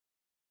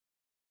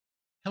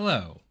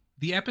Hello.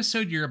 The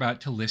episode you're about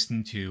to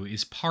listen to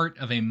is part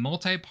of a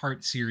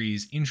multi-part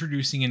series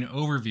introducing an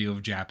overview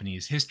of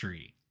Japanese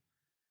history.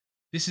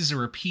 This is a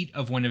repeat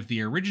of one of the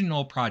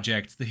original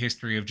projects the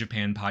History of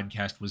Japan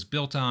podcast was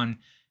built on,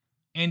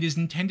 and is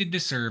intended to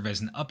serve as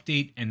an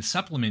update and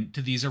supplement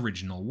to these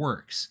original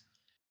works.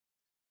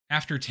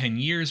 After 10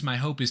 years, my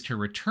hope is to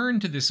return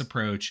to this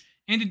approach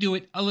and to do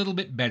it a little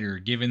bit better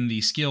given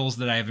the skills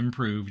that I have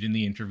improved in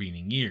the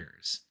intervening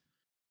years.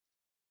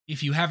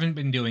 If you haven't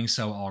been doing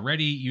so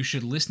already, you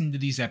should listen to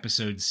these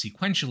episodes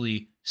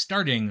sequentially,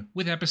 starting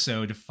with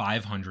episode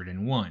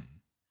 501.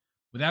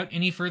 Without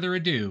any further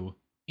ado,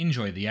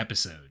 enjoy the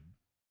episode.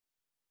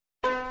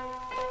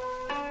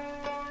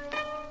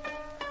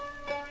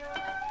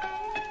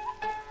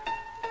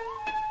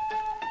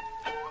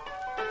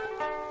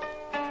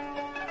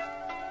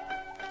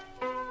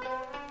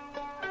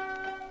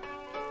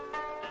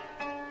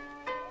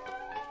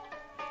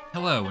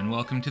 Hello, and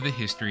welcome to the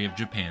History of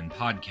Japan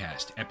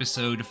podcast,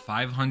 episode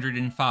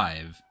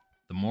 505,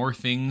 The More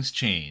Things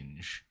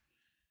Change.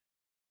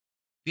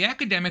 The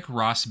academic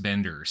Ross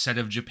Bender said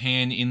of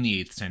Japan in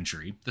the 8th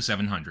century, the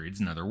 700s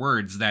in other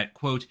words, that,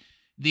 quote,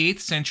 the 8th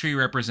century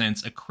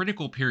represents a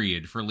critical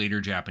period for later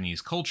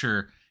Japanese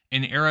culture,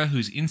 an era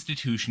whose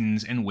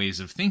institutions and ways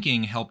of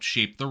thinking helped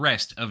shape the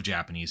rest of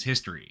Japanese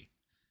history.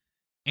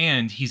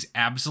 And he's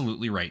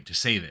absolutely right to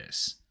say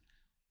this.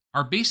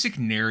 Our basic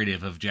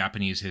narrative of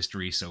Japanese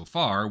history so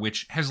far,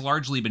 which has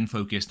largely been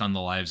focused on the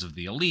lives of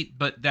the elite,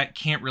 but that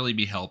can't really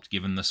be helped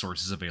given the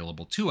sources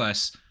available to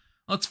us,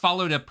 it's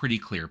followed a pretty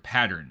clear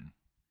pattern.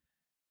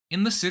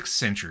 In the 6th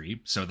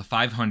century, so the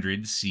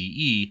 500s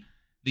CE,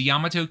 the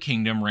Yamato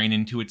kingdom ran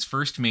into its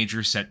first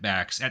major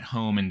setbacks at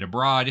home and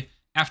abroad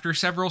after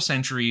several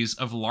centuries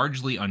of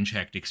largely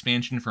unchecked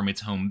expansion from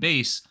its home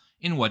base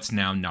in what's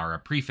now Nara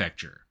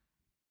Prefecture.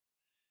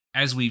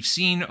 As we've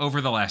seen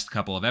over the last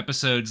couple of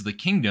episodes, the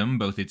kingdom,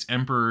 both its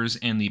emperors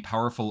and the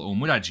powerful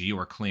omuraji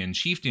or clan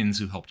chieftains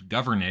who helped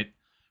govern it,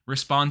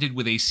 responded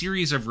with a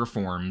series of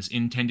reforms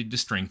intended to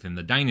strengthen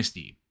the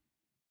dynasty.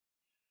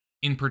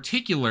 In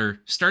particular,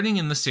 starting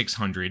in the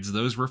 600s,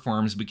 those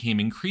reforms became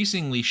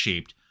increasingly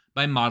shaped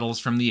by models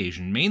from the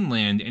Asian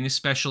mainland and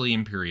especially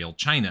Imperial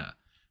China,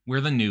 where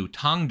the new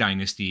Tang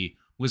dynasty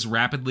was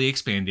rapidly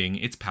expanding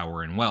its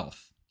power and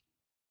wealth.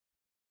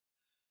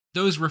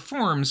 Those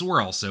reforms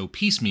were also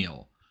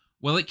piecemeal.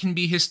 While it can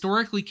be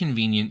historically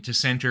convenient to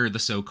center the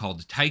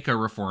so-called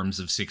Taika reforms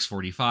of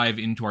 645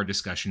 into our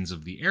discussions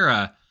of the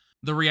era,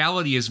 the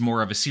reality is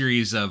more of a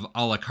series of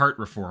a la carte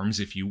reforms,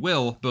 if you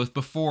will, both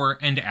before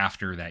and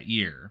after that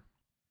year.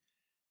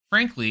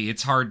 Frankly,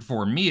 it's hard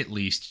for me at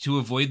least to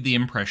avoid the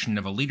impression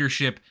of a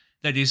leadership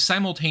that is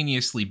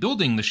simultaneously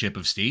building the ship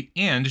of state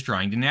and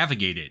trying to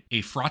navigate it,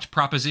 a fraught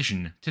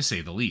proposition to say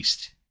the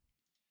least.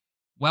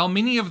 While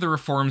many of the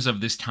reforms of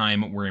this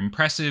time were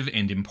impressive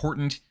and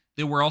important,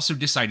 they were also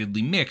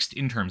decidedly mixed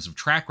in terms of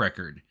track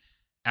record.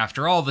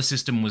 After all, the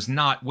system was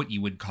not what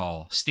you would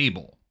call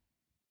stable.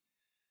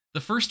 The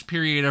first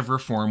period of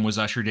reform was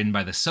ushered in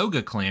by the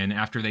Soga clan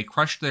after they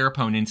crushed their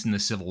opponents in the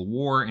civil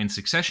war and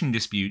succession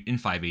dispute in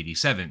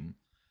 587.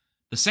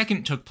 The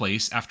second took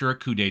place after a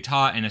coup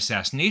d'etat and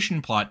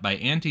assassination plot by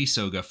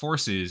anti-Soga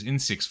forces in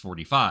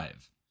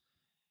 645.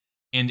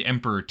 And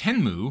Emperor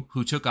Tenmu,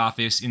 who took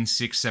office in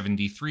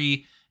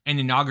 673 and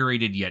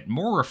inaugurated yet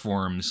more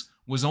reforms,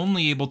 was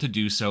only able to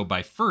do so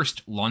by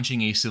first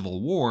launching a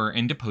civil war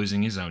and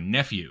deposing his own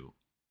nephew.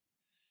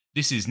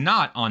 This is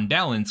not, on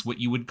balance, what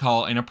you would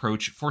call an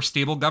approach for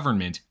stable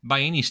government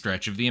by any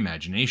stretch of the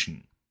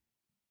imagination.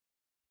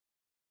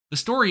 The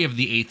story of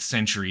the 8th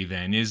century,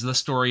 then, is the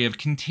story of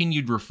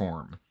continued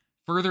reform,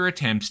 further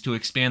attempts to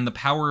expand the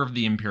power of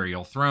the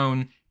imperial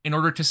throne in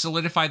order to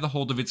solidify the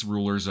hold of its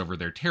rulers over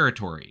their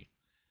territory.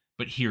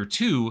 But here,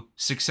 too,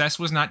 success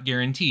was not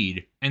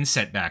guaranteed, and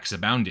setbacks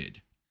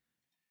abounded.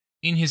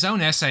 In his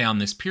own essay on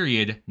this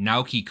period,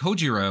 Naoki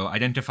Kojiro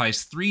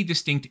identifies three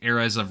distinct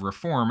eras of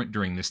reform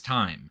during this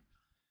time.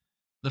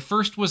 The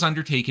first was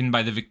undertaken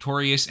by the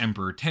victorious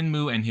Emperor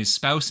Tenmu and his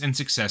spouse and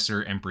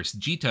successor, Empress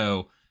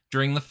Jito,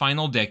 during the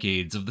final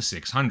decades of the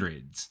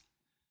 600s.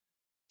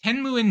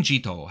 Tenmu and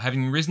Jito,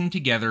 having risen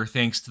together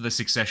thanks to the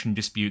succession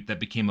dispute that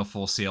became a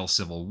full-scale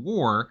civil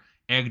war,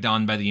 egged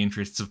on by the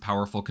interests of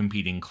powerful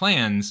competing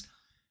clans,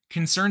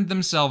 concerned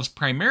themselves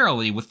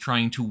primarily with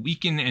trying to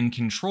weaken and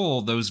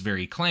control those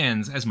very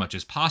clans as much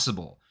as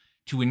possible,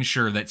 to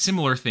ensure that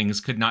similar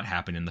things could not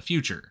happen in the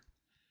future.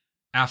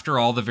 After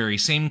all, the very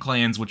same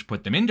clans which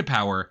put them into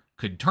power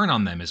could turn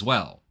on them as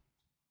well.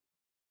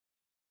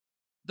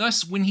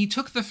 Thus, when he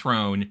took the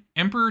throne,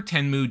 Emperor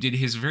Tenmu did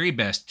his very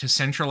best to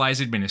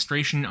centralize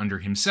administration under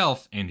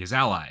himself and his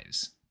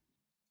allies.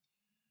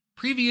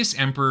 Previous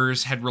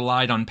emperors had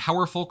relied on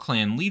powerful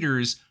clan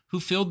leaders who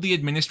filled the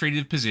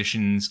administrative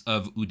positions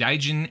of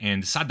Udaijin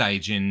and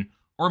Sadaijin,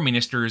 or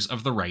ministers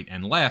of the right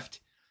and left,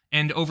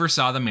 and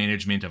oversaw the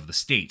management of the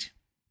state.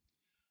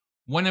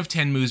 One of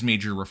Tenmu's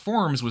major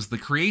reforms was the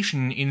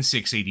creation in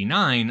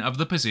 689 of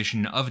the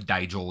position of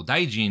Daijo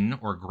Daijin,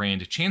 or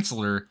Grand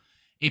Chancellor,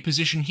 a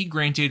position he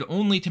granted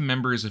only to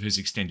members of his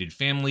extended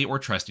family or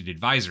trusted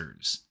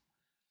advisors.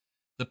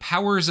 The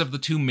powers of the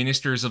two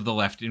ministers of the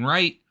left and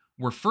right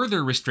were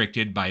further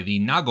restricted by the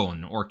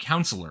nagon, or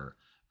counselor,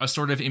 a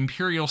sort of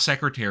imperial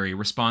secretary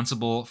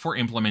responsible for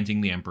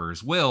implementing the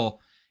emperor's will,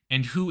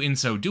 and who in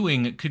so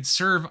doing could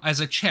serve as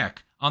a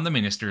check on the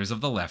ministers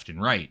of the left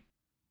and right.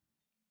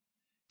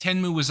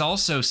 Tenmu was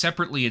also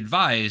separately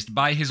advised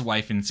by his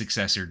wife and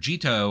successor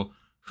Jito,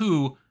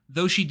 who,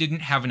 though she didn't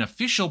have an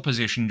official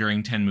position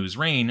during Tenmu's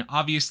reign,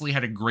 obviously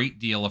had a great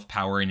deal of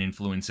power and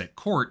influence at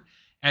court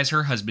as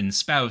her husband's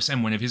spouse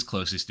and one of his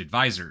closest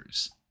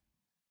advisors.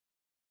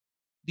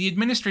 The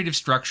administrative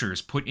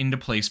structures put into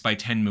place by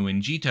Tenmu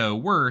and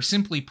Jito were,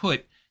 simply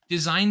put,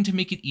 designed to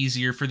make it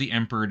easier for the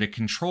emperor to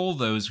control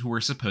those who were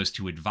supposed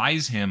to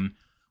advise him,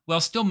 while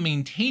still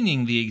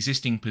maintaining the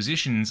existing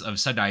positions of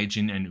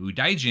Sadaijin and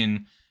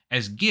Udaijin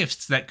as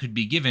gifts that could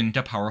be given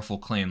to powerful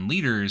clan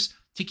leaders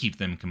to keep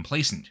them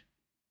complacent.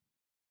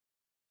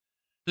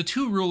 The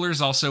two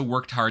rulers also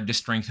worked hard to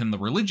strengthen the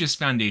religious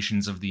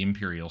foundations of the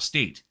imperial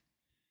state.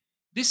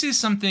 This is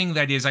something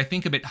that is, I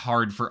think, a bit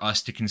hard for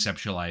us to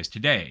conceptualize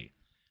today.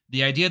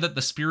 The idea that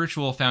the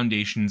spiritual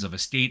foundations of a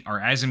state are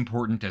as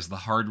important as the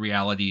hard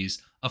realities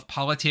of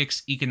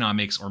politics,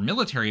 economics, or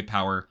military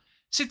power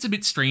sits a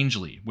bit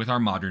strangely with our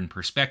modern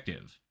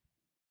perspective.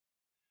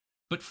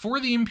 But for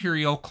the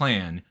imperial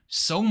clan,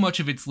 so much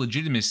of its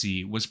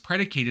legitimacy was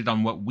predicated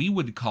on what we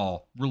would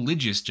call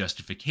religious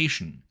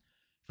justification.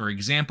 For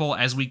example,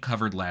 as we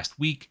covered last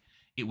week,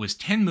 it was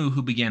Tenmu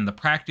who began the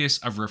practice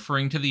of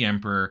referring to the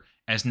emperor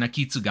as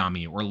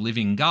Nakitsugami, or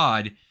living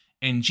god,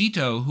 and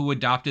Jito who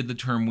adopted the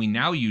term we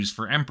now use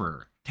for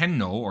emperor,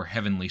 Tenno, or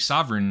heavenly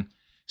sovereign,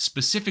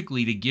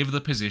 specifically to give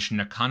the position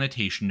a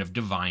connotation of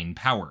divine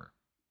power.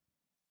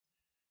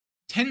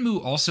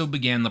 Tenmu also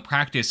began the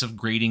practice of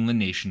grading the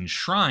nation's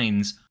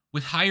shrines,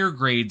 with higher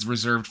grades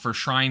reserved for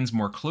shrines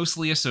more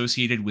closely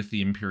associated with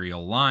the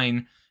imperial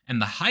line,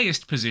 and the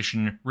highest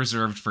position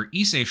reserved for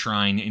Ise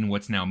Shrine in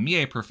what's now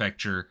Mie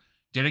Prefecture,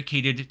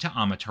 dedicated to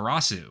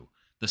Amaterasu,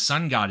 the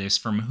sun goddess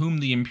from whom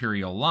the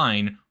imperial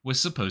line was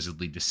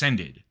supposedly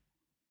descended.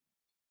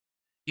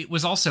 It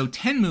was also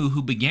Tenmu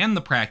who began the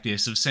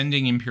practice of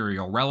sending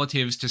imperial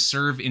relatives to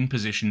serve in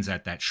positions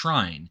at that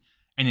shrine,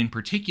 and in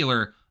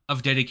particular,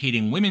 of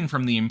dedicating women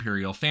from the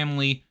imperial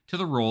family to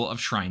the role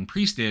of shrine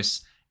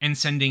priestess, and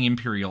sending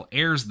imperial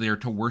heirs there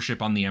to worship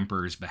on the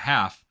emperor's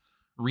behalf,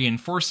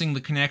 reinforcing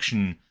the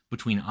connection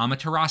between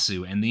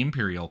Amaterasu and the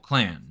imperial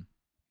clan.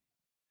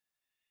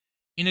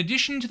 In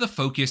addition to the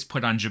focus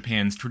put on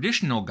Japan's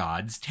traditional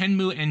gods,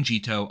 Tenmu and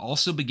Jito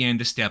also began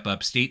to step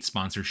up state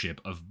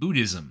sponsorship of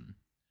Buddhism.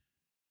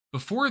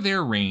 Before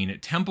their reign,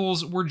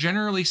 temples were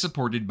generally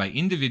supported by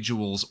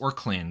individuals or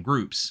clan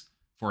groups.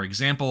 For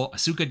example,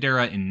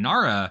 Asukadera in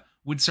Nara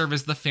would serve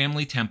as the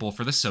family temple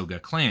for the Soga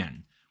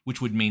clan, which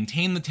would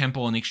maintain the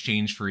temple in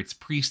exchange for its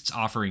priests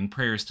offering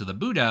prayers to the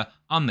Buddha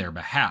on their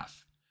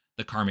behalf,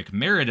 the karmic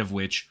merit of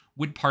which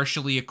would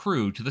partially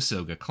accrue to the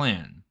Soga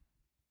clan.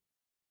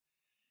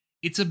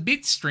 It's a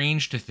bit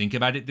strange to think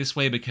about it this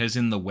way because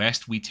in the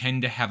West we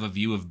tend to have a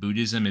view of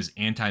Buddhism as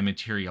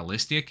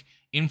anti-materialistic,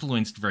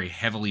 influenced very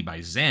heavily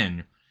by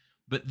Zen,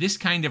 but this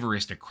kind of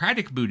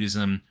aristocratic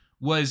Buddhism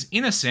was,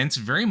 in a sense,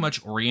 very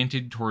much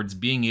oriented towards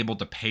being able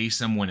to pay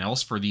someone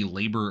else for the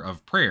labor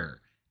of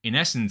prayer, in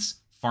essence,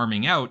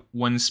 farming out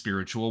one's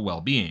spiritual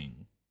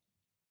well-being.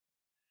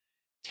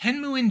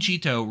 Tenmu and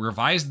Jito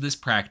revised this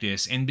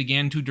practice and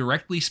began to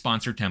directly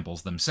sponsor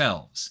temples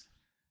themselves.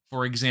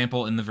 For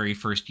example, in the very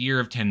first year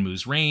of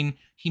Tenmu's reign,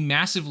 he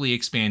massively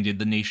expanded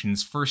the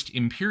nation's first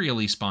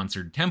imperially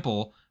sponsored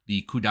temple,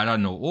 the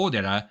Kudara no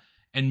Odera,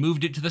 and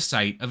moved it to the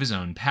site of his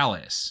own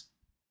palace.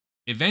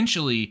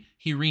 Eventually,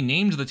 he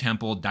renamed the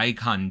temple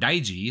Daikan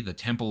Daiji, the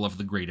Temple of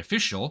the Great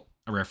Official,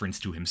 a reference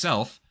to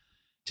himself.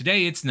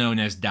 Today it's known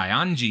as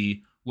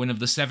Daianji, one of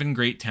the 7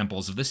 great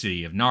temples of the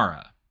city of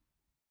Nara.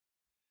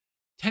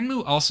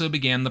 Tenmu also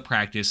began the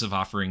practice of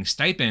offering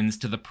stipends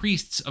to the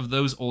priests of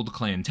those old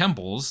clan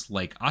temples,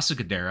 like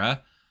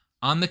Asukadera,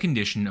 on the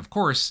condition, of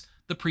course,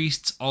 the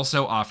priests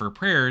also offer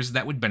prayers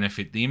that would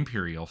benefit the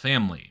imperial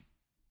family.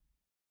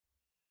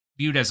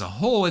 Viewed as a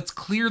whole, it's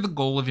clear the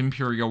goal of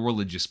imperial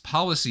religious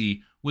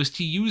policy was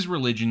to use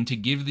religion to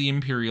give the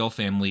imperial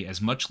family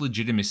as much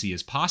legitimacy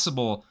as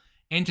possible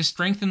and to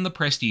strengthen the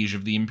prestige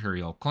of the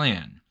imperial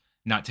clan,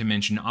 not to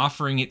mention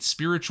offering it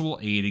spiritual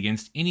aid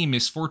against any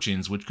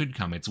misfortunes which could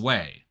come its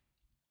way.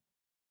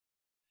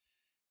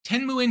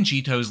 Tenmu and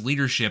Jito's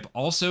leadership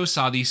also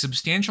saw the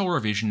substantial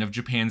revision of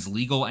Japan's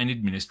legal and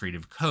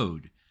administrative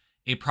code,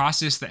 a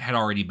process that had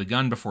already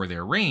begun before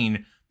their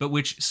reign, but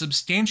which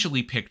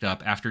substantially picked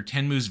up after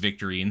Tenmu's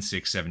victory in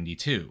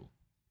 672.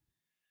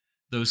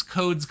 Those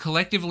codes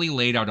collectively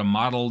laid out a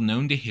model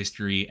known to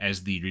history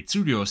as the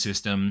Ritsuryo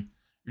system,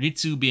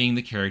 Ritsu being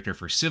the character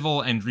for civil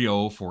and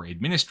Ryo for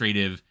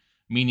administrative,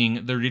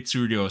 meaning the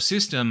Ritsuryo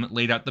system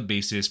laid out the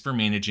basis for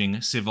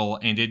managing civil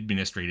and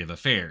administrative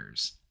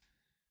affairs.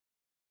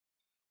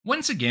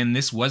 Once again,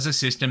 this was a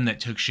system that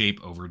took shape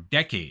over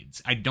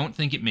decades. I don't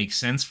think it makes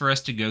sense for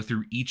us to go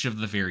through each of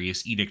the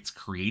various edicts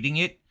creating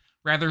it,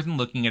 rather than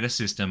looking at a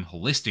system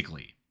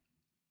holistically.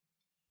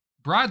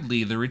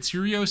 Broadly, the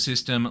Ritsuryo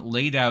system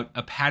laid out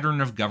a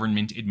pattern of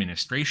government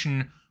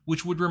administration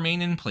which would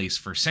remain in place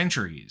for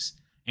centuries,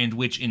 and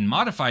which in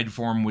modified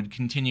form would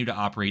continue to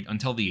operate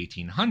until the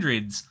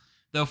 1800s,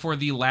 though for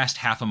the last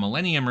half a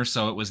millennium or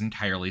so it was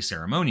entirely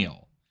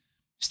ceremonial.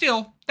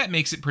 Still, that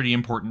makes it pretty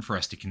important for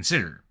us to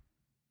consider.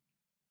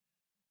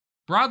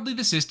 Broadly,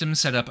 the system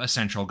set up a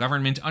central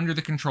government under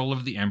the control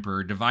of the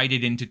emperor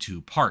divided into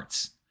two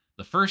parts.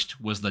 The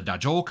first was the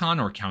Dajokan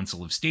or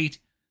Council of State,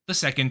 the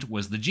second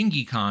was the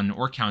Jingikan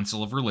or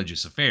Council of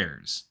Religious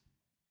Affairs.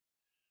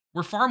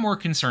 We're far more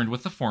concerned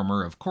with the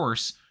former, of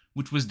course,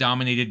 which was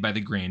dominated by the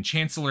Grand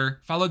Chancellor,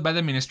 followed by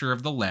the Minister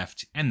of the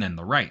Left, and then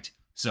the Right,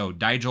 so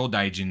Daijo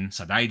Daijin,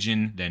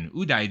 Sadaijin, then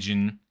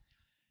Udaijin.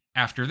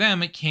 After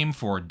them, it came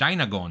for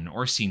Dainagon,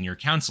 or Senior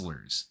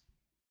Counselors.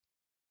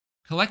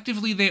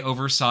 Collectively, they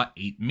oversaw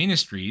 8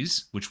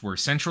 ministries, which were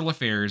Central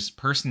Affairs,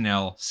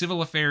 Personnel,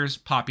 Civil Affairs,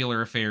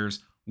 Popular Affairs,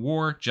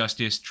 War,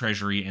 Justice,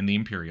 Treasury, and the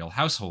Imperial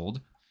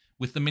Household,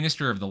 with the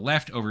Minister of the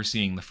Left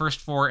overseeing the first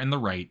 4 and the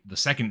Right the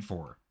second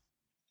 4.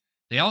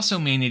 They also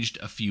managed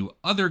a few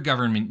other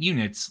government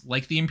units,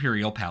 like the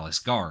Imperial Palace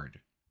Guard.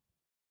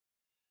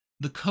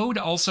 The code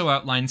also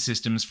outlined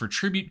systems for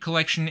tribute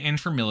collection and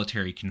for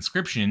military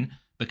conscription,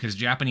 because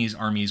Japanese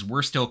armies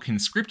were still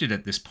conscripted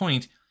at this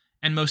point,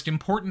 and most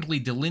importantly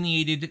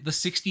delineated the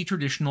 60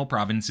 traditional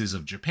provinces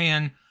of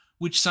Japan,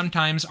 which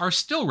sometimes are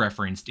still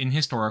referenced in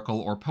historical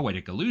or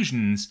poetic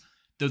allusions,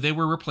 though they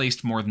were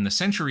replaced more than a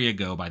century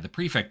ago by the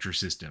prefecture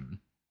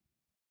system.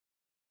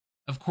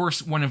 Of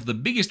course, one of the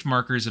biggest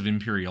markers of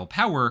imperial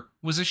power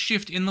was a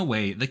shift in the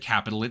way the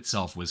capital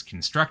itself was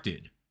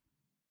constructed.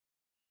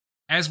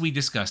 As we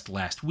discussed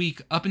last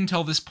week, up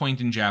until this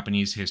point in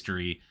Japanese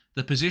history,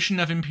 the position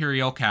of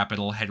imperial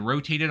capital had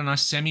rotated on a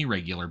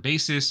semi-regular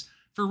basis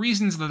for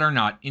reasons that are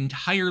not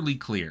entirely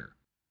clear.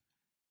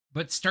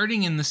 But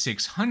starting in the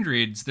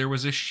 600s, there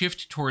was a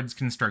shift towards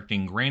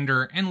constructing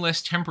grander and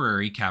less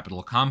temporary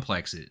capital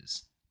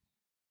complexes.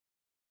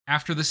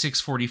 After the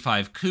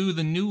 645 coup,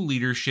 the new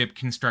leadership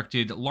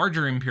constructed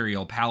larger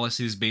imperial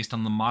palaces based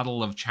on the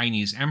model of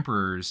Chinese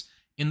emperors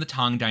in the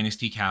Tang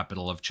dynasty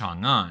capital of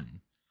Chang'an.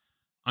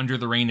 Under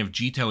the reign of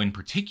Jito in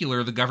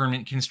particular, the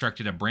government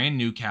constructed a brand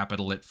new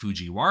capital at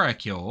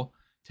Fujiwara-kyo,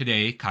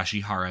 today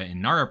Kashihara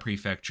in Nara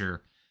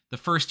Prefecture, the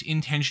first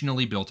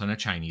intentionally built on a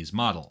Chinese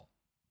model.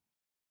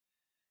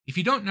 If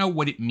you don't know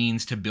what it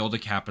means to build a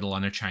capital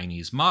on a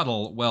Chinese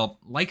model, well,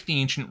 like the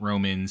ancient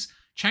Romans,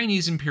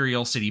 Chinese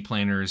imperial city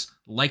planners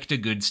liked a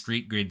good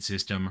street grid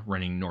system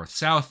running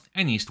north-south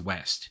and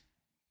east-west.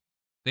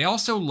 They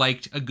also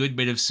liked a good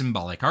bit of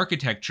symbolic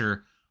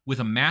architecture, with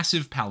a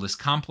massive palace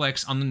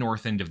complex on the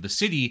north end of the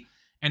city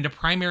and a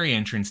primary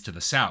entrance to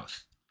the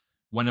south.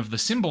 One of the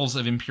symbols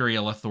of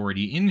imperial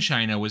authority in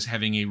China was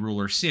having a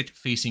ruler sit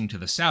facing to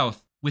the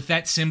south, with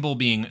that symbol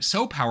being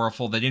so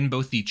powerful that in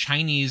both the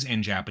Chinese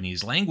and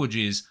Japanese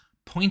languages,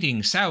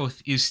 pointing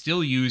south is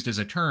still used as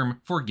a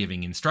term for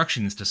giving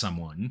instructions to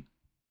someone.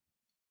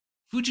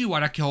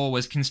 Fujiwara-kyo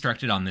was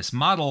constructed on this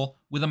model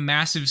with a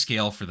massive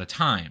scale for the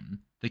time.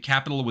 The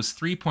capital was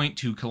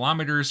 3.2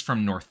 kilometers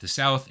from north to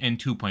south and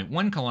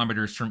 2.1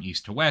 kilometers from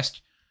east to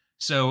west,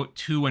 so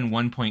 2 and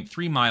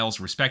 1.3 miles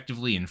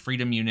respectively in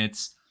freedom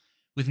units,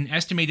 with an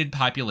estimated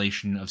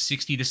population of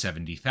 60 to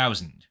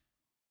 70,000.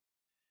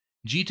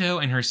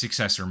 Jito and her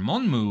successor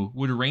Monmu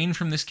would reign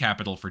from this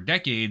capital for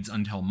decades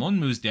until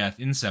Monmu's death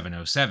in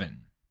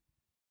 707.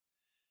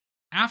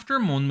 After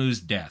Monmu's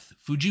death,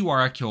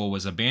 Fujiwara-kyo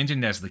was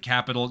abandoned as the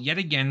capital yet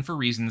again for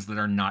reasons that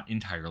are not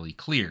entirely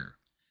clear.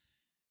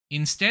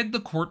 Instead,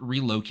 the court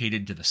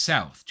relocated to the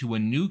south, to a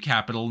new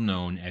capital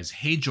known as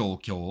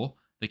Heijo-kyo,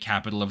 the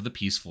capital of the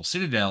peaceful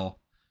citadel,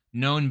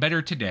 known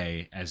better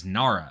today as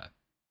Nara.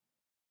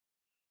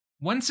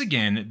 Once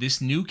again, this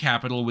new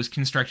capital was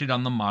constructed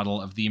on the model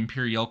of the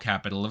imperial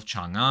capital of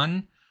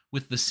Chang'an,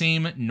 with the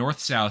same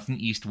north-south and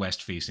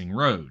east-west facing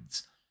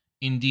roads.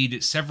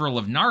 Indeed, several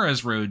of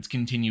Nara's roads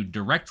continued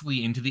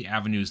directly into the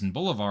avenues and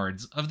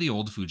boulevards of the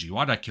old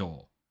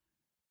Fujiwara-kyo.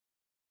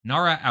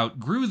 Nara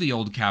outgrew the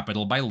old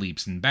capital by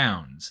leaps and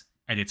bounds.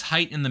 At its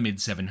height in the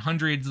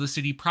mid-700s, the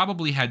city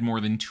probably had more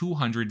than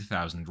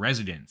 200,000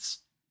 residents.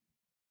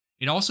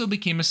 It also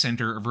became a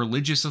center of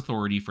religious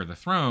authority for the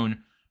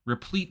throne,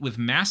 replete with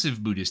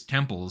massive Buddhist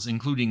temples,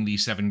 including the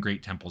 7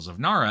 Great Temples of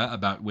Nara,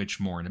 about which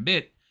more in a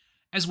bit,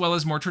 as well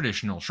as more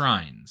traditional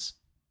shrines.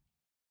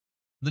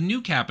 The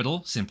new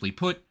capital, simply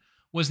put,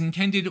 was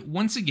intended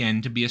once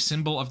again to be a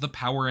symbol of the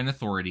power and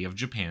authority of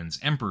Japan's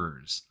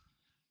emperors.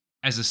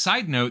 As a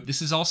side note,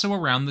 this is also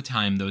around the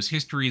time those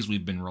histories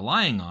we've been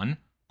relying on,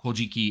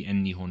 Kojiki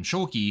and Nihon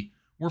Shoki,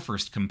 were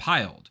first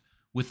compiled,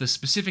 with the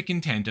specific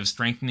intent of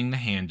strengthening the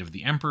hand of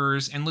the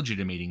emperors and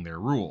legitimating their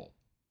rule.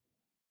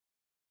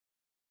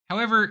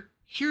 However,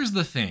 here's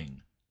the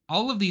thing.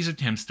 All of these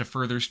attempts to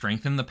further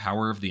strengthen the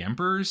power of the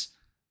emperors,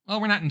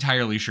 well, we're not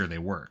entirely sure they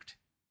worked.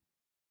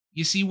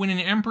 You see, when an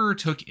emperor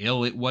took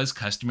ill, it was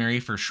customary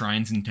for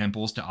shrines and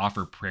temples to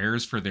offer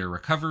prayers for their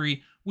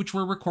recovery, which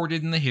were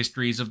recorded in the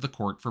histories of the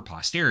court for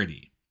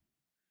posterity.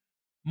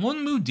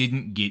 Monmu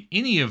didn't get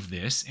any of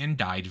this and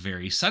died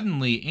very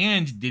suddenly,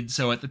 and did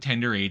so at the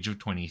tender age of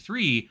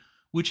 23,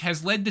 which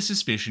has led to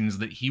suspicions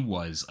that he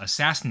was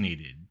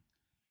assassinated.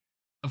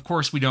 Of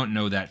course, we don't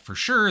know that for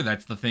sure,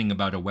 that's the thing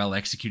about a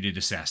well-executed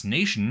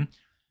assassination,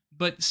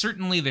 but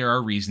certainly there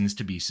are reasons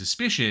to be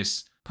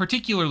suspicious,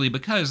 particularly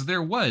because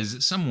there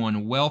was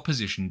someone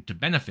well-positioned to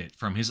benefit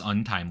from his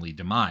untimely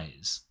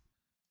demise.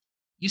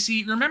 You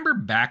see, remember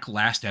back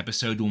last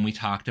episode when we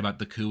talked about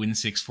the coup in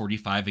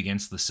 645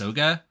 against the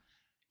Soga?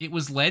 It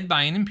was led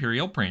by an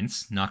imperial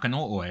prince,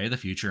 Nakano Oe, the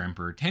future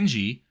Emperor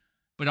Tenji,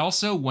 but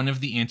also one of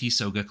the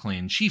anti-Soga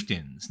clan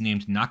chieftains,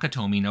 named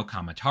Nakatomi no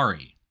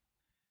Kamatari.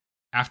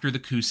 After the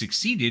coup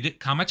succeeded,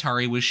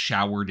 Kamatari was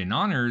showered in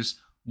honors,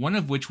 one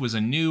of which was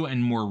a new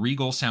and more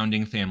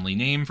regal-sounding family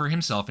name for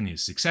himself and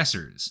his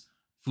successors,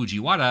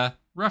 Fujiwara,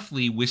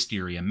 roughly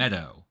Wisteria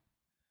Meadow.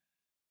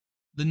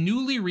 The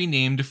newly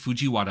renamed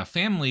Fujiwara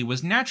family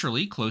was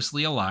naturally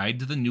closely allied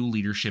to the new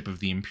leadership of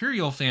the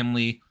imperial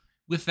family,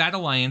 with that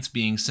alliance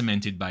being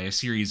cemented by a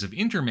series of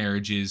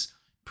intermarriages,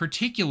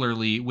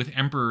 particularly with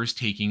emperors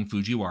taking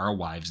Fujiwara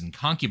wives and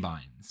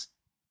concubines.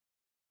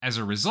 As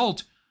a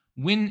result,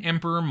 when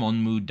Emperor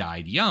Monmu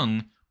died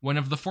young, one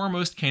of the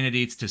foremost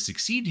candidates to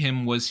succeed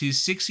him was his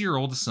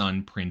 6-year-old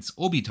son Prince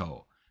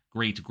Obito,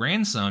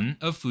 great-grandson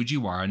of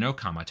Fujiwara no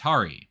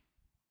Kamatari.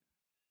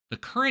 The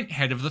current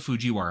head of the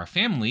Fujiwara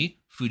family,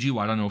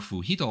 Fujiwara no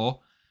Fuhito,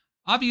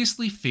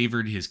 obviously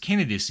favored his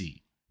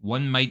candidacy.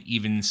 One might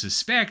even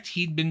suspect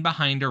he'd been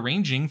behind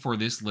arranging for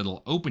this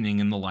little opening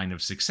in the line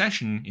of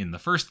succession in the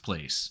first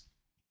place.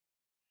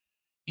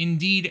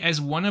 Indeed, as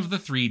one of the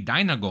 3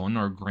 Dainagon,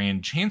 or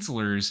Grand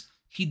Chancellors,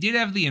 he did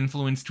have the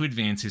influence to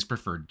advance his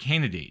preferred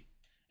candidate,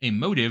 a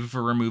motive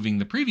for removing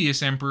the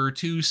previous emperor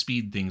to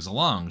speed things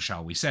along,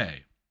 shall we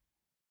say.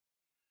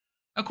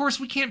 Of course,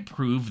 we can't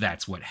prove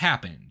that's what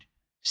happened.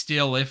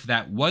 Still, if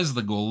that was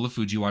the goal of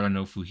Fujiwara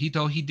no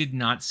Fuhito, he did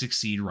not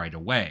succeed right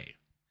away.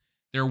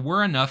 There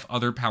were enough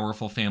other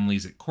powerful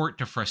families at court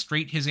to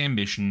frustrate his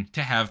ambition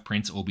to have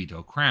Prince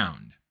Obito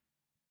crowned.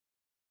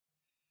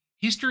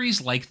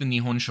 Histories like the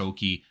Nihon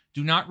Shoki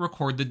do not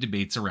record the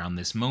debates around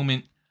this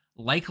moment.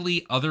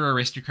 Likely, other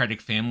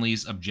aristocratic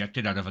families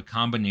objected out of a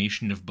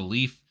combination of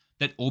belief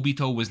that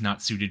Obito was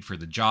not suited for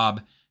the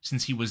job,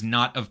 since he was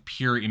not of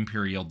pure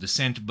imperial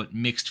descent but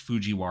mixed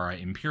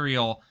Fujiwara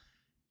imperial,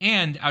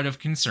 and out of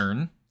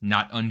concern,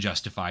 not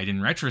unjustified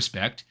in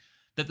retrospect,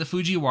 that the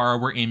Fujiwara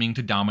were aiming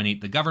to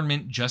dominate the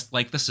government just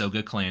like the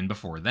Soga clan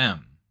before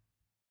them.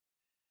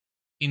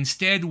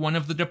 Instead, one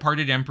of the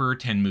departed Emperor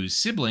Tenmu's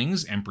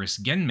siblings, Empress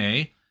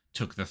Genmei,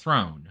 took the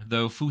throne,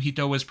 though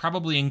Fuhito was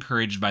probably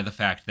encouraged by the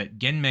fact that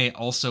Genmei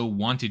also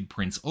wanted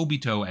Prince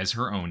Obito as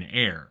her own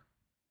heir.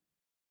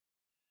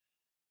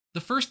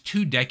 The first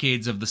 2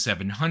 decades of the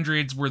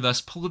 700s were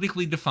thus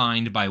politically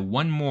defined by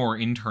one more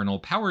internal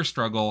power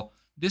struggle,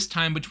 this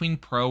time between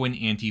pro and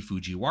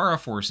anti-Fujiwara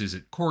forces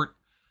at court,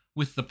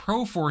 with the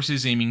pro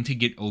forces aiming to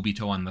get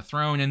Obito on the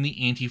throne and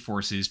the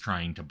anti-forces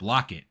trying to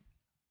block it.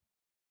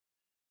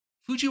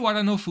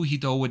 Fujiwara no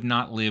Fuhito would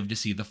not live to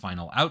see the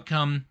final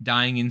outcome,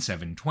 dying in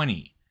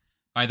 720.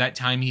 By that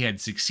time he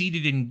had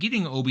succeeded in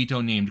getting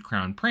Obito named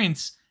Crown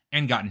Prince,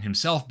 and gotten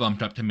himself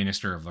bumped up to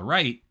Minister of the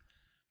Right,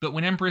 but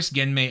when Empress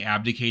Genmei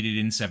abdicated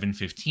in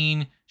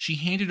 715, she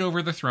handed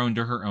over the throne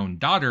to her own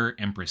daughter,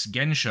 Empress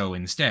Gensho,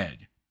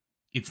 instead.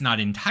 It's not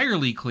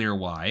entirely clear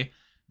why.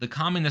 The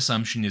common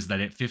assumption is that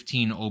at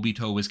 15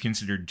 Obito was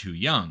considered too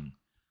young.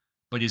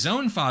 But his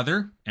own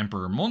father,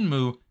 Emperor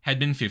Monmu, had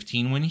been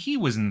 15 when he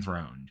was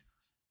enthroned.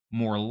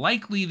 More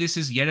likely, this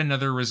is yet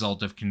another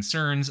result of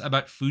concerns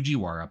about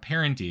Fujiwara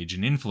parentage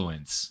and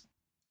influence.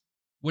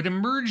 What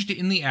emerged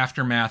in the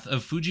aftermath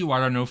of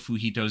Fujiwara no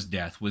Fuhito's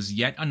death was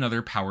yet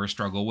another power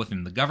struggle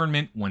within the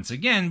government, once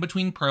again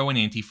between pro and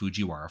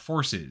anti-Fujiwara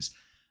forces.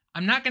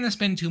 I'm not going to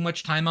spend too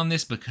much time on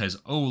this because,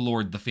 oh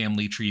lord, the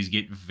family trees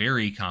get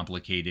very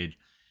complicated,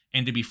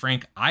 and to be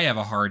frank, I have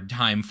a hard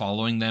time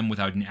following them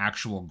without an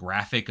actual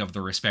graphic of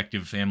the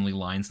respective family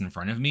lines in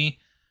front of me.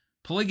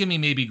 Polygamy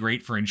may be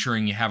great for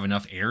ensuring you have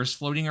enough heirs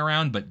floating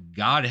around, but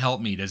God help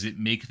me, does it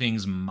make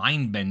things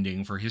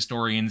mind-bending for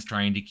historians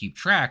trying to keep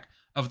track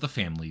of the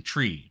family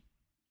tree.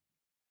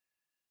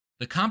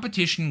 The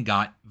competition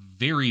got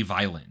very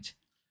violent.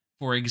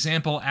 For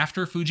example,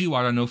 after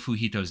Fujiwara no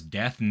Fuhito's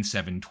death in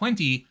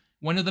 720,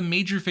 one of the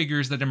major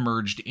figures that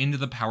emerged into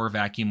the power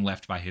vacuum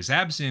left by his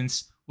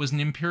absence was an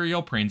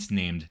imperial prince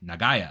named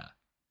Nagaya.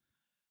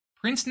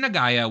 Prince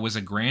Nagaya was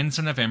a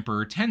grandson of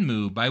Emperor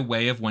Tenmu by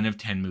way of one of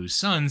Tenmu's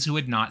sons who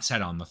had not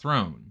sat on the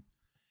throne.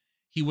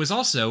 He was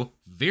also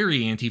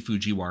very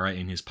anti-Fujiwara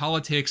in his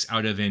politics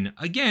out of an,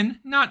 again,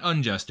 not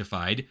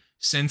unjustified,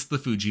 sense the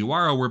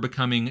Fujiwara were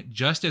becoming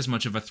just as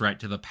much of a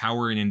threat to the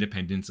power and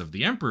independence of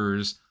the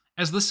emperors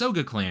as the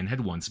Soga clan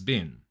had once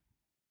been.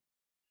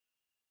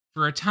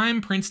 For a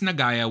time, Prince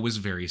Nagaya was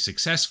very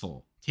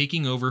successful,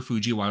 taking over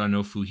Fujiwara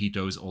no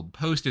Fuhito's old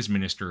post as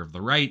Minister of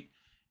the Right,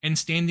 and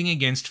standing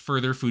against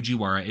further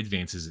Fujiwara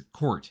advances at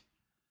court.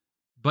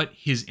 But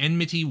his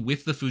enmity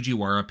with the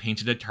Fujiwara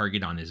painted a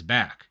target on his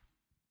back.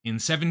 In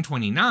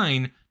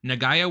 729,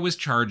 Nagaya was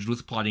charged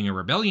with plotting a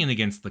rebellion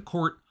against the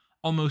court,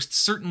 almost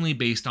certainly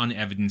based on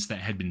evidence that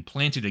had been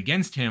planted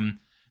against him,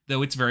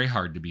 though it's very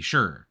hard to be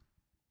sure.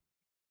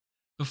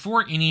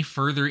 Before any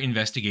further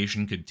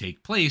investigation could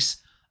take place,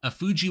 a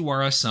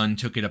Fujiwara son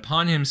took it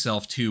upon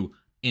himself to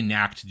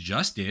enact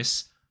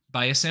justice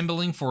by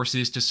assembling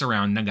forces to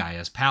surround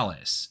Nagaya's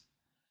palace.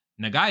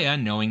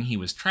 Nagaya, knowing he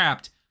was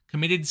trapped,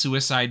 committed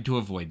suicide to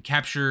avoid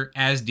capture,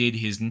 as did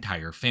his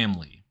entire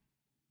family.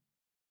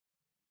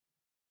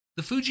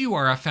 The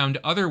Fujiwara found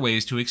other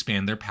ways to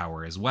expand their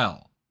power as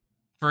well.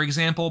 For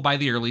example, by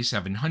the early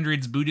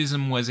 700s,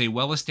 Buddhism was a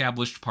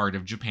well-established part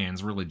of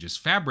Japan's religious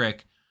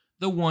fabric,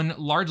 though one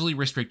largely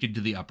restricted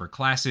to the upper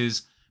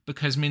classes,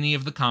 because many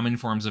of the common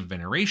forms of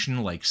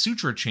veneration, like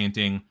sutra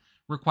chanting,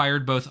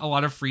 required both a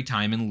lot of free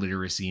time and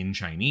literacy in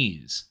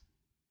Chinese.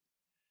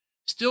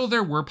 Still,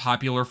 there were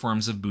popular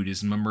forms of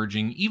Buddhism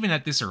emerging even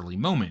at this early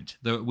moment,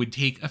 though it would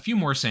take a few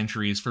more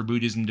centuries for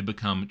Buddhism to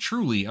become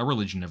truly a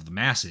religion of the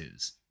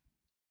masses.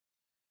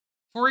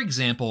 For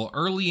example,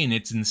 early in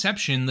its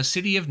inception, the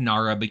city of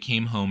Nara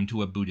became home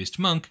to a Buddhist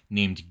monk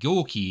named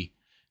Gyoki,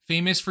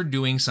 famous for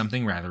doing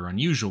something rather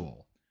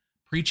unusual: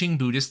 preaching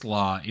Buddhist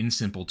law in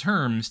simple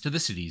terms to the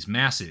city's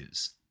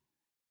masses.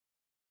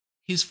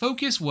 His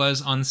focus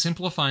was on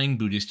simplifying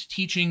Buddhist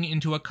teaching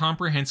into a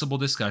comprehensible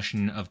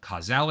discussion of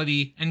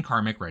causality and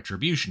karmic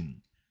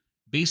retribution,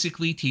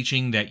 basically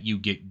teaching that you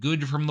get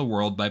good from the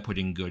world by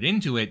putting good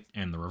into it,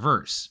 and the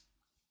reverse.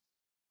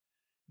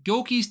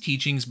 Gyoki's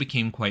teachings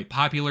became quite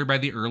popular by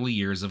the early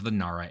years of the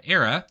Nara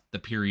era, the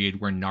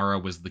period where Nara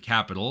was the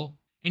capital,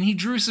 and he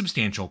drew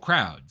substantial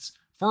crowds,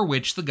 for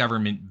which the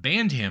government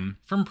banned him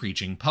from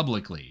preaching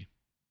publicly.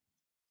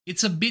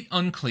 It's a bit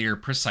unclear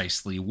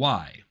precisely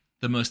why.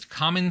 The most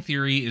common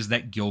theory is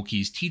that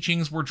Gyoki's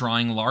teachings were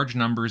drawing large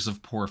numbers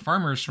of poor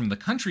farmers from the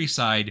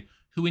countryside,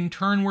 who in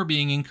turn were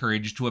being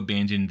encouraged to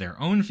abandon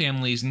their own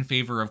families in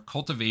favor of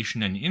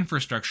cultivation and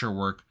infrastructure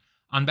work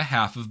on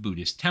behalf of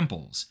Buddhist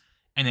temples,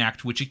 an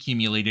act which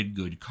accumulated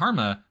good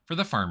karma for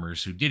the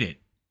farmers who did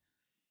it.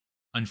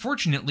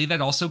 Unfortunately,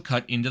 that also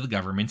cut into the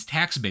government's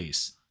tax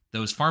base.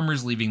 Those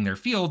farmers leaving their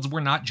fields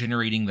were not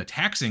generating the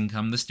tax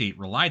income the state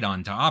relied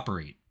on to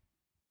operate.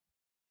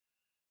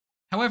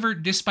 However,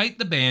 despite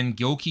the ban,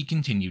 Gyoki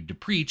continued to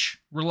preach,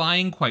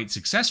 relying quite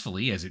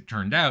successfully, as it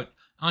turned out,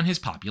 on his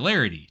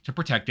popularity to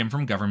protect him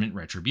from government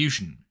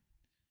retribution.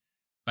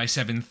 By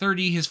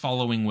 730, his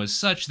following was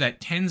such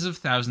that tens of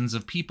thousands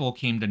of people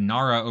came to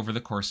Nara over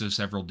the course of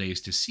several days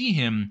to see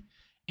him,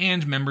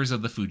 and members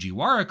of the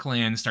Fujiwara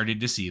clan started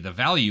to see the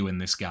value in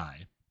this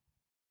guy.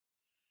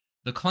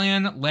 The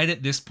clan, led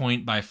at this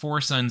point by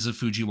 4 sons of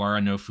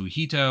Fujiwara no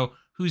Fuhito,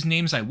 whose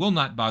names I will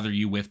not bother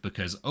you with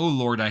because, oh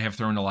lord, I have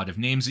thrown a lot of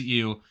names at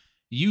you,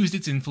 used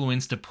its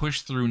influence to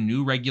push through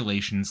new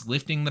regulations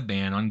lifting the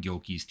ban on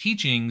Gyoki's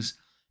teachings,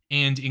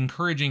 and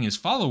encouraging his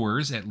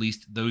followers, at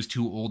least those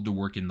too old to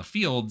work in the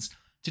fields,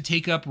 to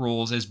take up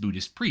roles as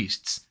Buddhist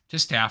priests to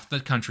staff the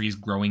country's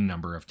growing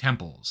number of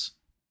temples.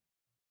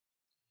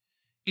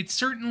 It's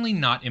certainly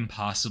not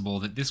impossible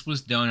that this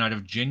was done out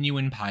of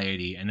genuine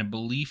piety and a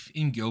belief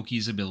in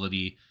Gyoki's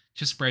ability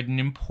to spread an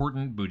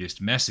important Buddhist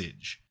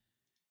message.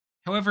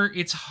 However,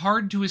 it's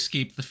hard to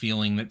escape the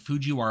feeling that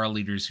Fujiwara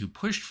leaders who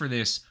pushed for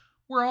this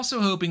were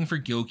also hoping for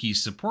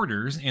Gyoki's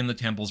supporters, and the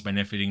temples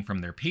benefiting from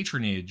their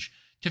patronage,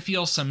 to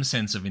feel some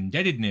sense of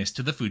indebtedness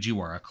to the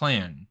Fujiwara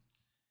clan.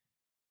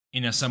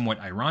 In a somewhat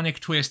ironic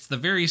twist, the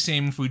very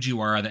same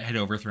Fujiwara that had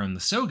overthrown the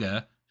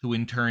Soga, who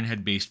in turn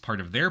had based part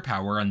of their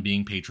power on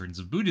being patrons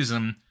of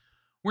Buddhism,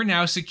 were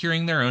now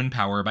securing their own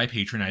power by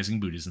patronizing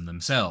Buddhism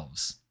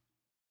themselves.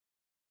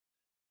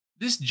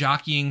 This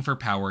jockeying for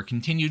power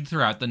continued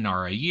throughout the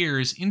Nara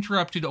years,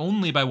 interrupted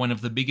only by one of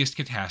the biggest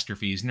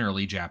catastrophes in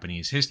early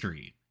Japanese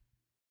history.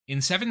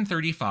 In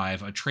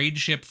 735, a trade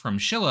ship from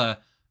Shilla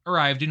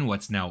arrived in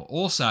what's now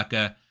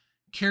Osaka,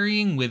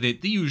 carrying with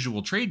it the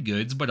usual trade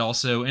goods, but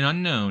also an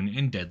unknown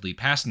and deadly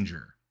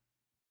passenger.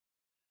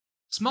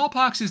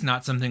 Smallpox is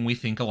not something we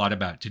think a lot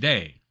about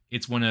today.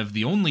 It's one of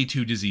the only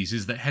 2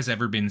 diseases that has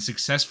ever been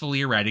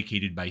successfully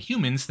eradicated by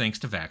humans thanks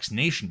to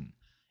vaccination,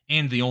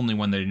 and the only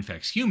one that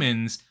infects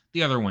humans.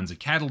 The other one's a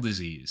cattle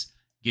disease.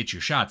 Get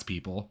your shots,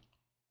 people.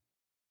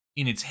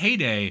 In its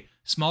heyday,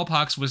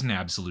 smallpox was an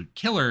absolute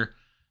killer,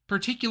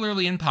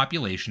 particularly in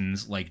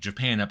populations, like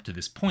Japan up to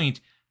this point,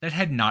 that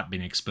had not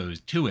been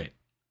exposed to it.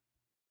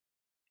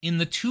 In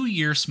the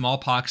 2-year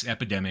smallpox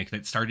epidemic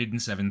that started in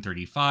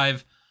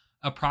 735,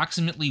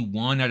 approximately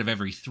 1 out of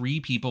every 3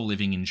 people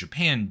living in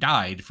Japan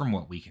died from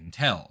what we can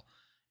tell,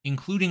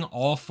 including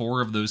all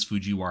 4 of those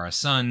Fujiwara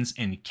sons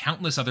and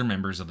countless other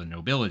members of the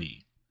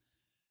nobility.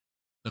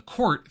 The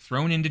court,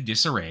 thrown into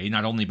disarray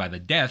not only by the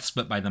deaths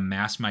but by the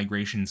mass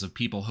migrations of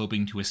people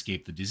hoping to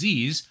escape the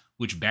disease,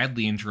 which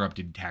badly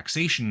interrupted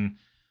taxation,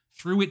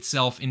 threw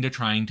itself into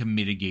trying to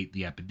mitigate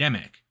the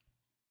epidemic.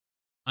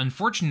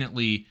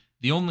 Unfortunately,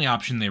 the only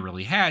option they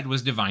really had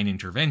was divine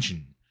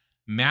intervention,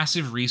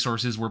 Massive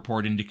resources were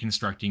poured into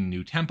constructing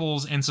new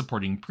temples and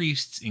supporting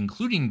priests,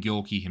 including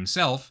Gyoki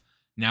himself,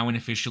 now an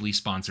officially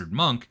sponsored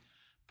monk,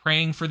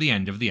 praying for the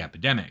end of the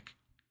epidemic.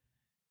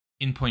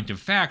 In point of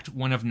fact,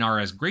 one of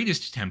Nara's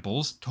greatest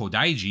temples,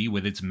 Todaiji,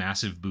 with its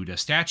massive Buddha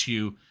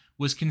statue,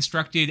 was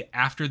constructed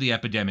after the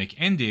epidemic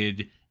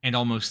ended, and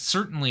almost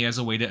certainly as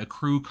a way to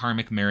accrue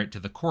karmic merit to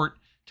the court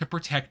to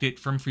protect it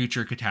from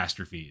future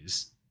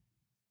catastrophes.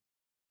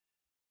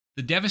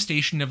 The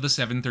devastation of the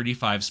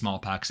 735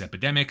 smallpox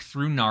epidemic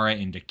threw Nara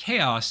into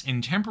chaos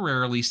and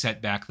temporarily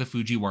set back the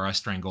Fujiwara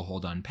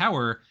stranglehold on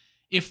power,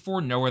 if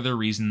for no other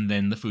reason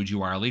than the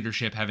Fujiwara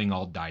leadership having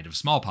all died of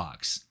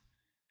smallpox.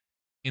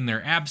 In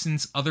their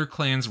absence, other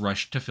clans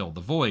rushed to fill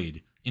the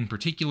void. In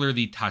particular,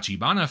 the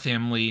Tachibana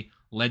family,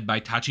 led by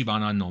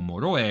Tachibana no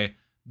Moroe,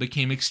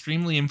 became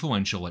extremely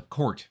influential at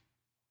court.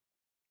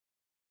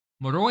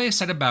 Moroe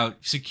set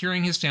about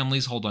securing his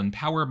family's hold on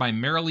power by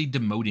merrily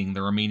demoting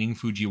the remaining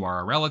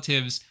Fujiwara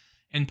relatives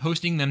and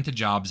posting them to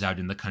jobs out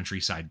in the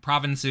countryside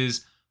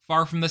provinces,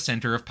 far from the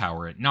center of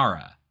power at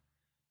Nara.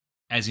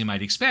 As you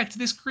might expect,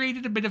 this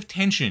created a bit of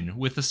tension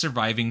with the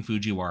surviving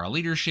Fujiwara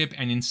leadership,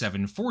 and in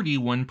 740,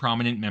 one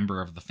prominent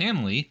member of the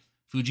family,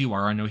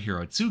 Fujiwara no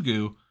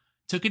Hirotsugu,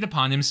 took it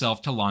upon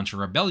himself to launch a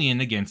rebellion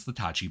against the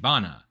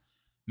Tachibana,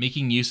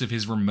 making use of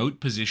his remote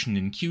position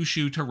in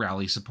Kyushu to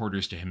rally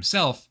supporters to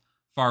himself,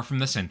 far from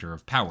the center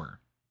of power.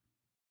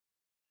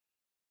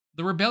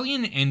 The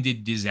rebellion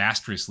ended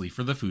disastrously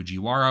for the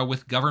Fujiwara,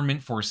 with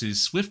government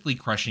forces swiftly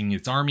crushing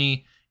its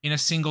army in a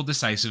single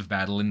decisive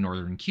battle in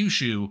northern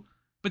Kyushu,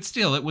 but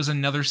still it was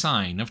another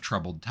sign of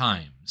troubled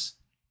times.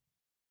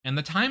 And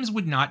the times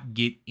would not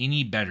get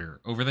any better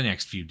over the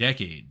next few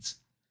decades.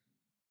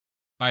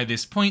 By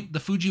this point, the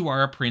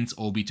Fujiwara prince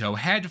Obito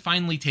had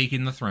finally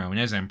taken the throne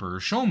as Emperor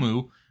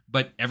Shomu,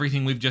 but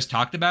everything we've just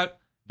talked about,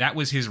 that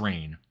was his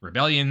reign.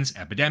 Rebellions,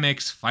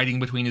 epidemics, fighting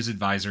between his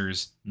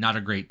advisors, not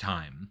a great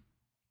time.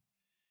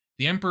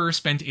 The emperor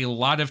spent a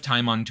lot of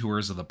time on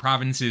tours of the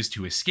provinces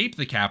to escape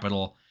the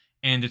capital,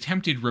 and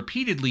attempted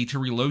repeatedly to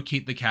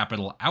relocate the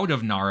capital out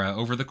of Nara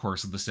over the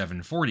course of the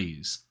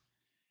 740s.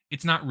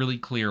 It's not really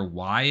clear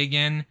why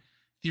again.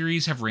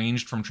 Theories have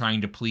ranged from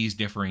trying to please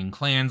differing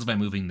clans by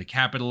moving the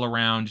capital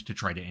around to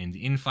try to end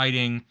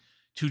infighting,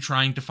 to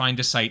trying to find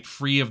a site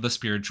free of the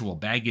spiritual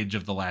baggage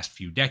of the last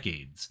few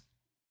decades.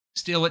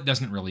 Still, it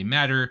doesn't really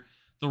matter.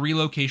 The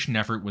relocation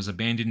effort was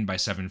abandoned by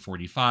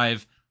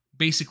 745,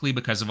 basically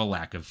because of a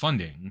lack of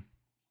funding.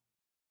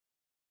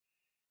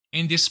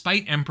 And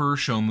despite Emperor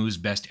Shomu's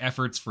best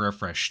efforts for a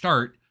fresh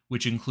start,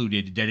 which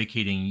included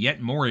dedicating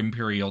yet more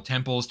imperial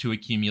temples to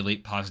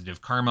accumulate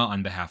positive karma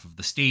on behalf of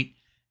the state,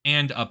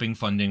 and upping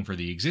funding for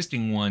the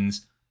existing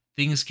ones,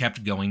 things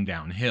kept going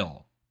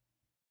downhill.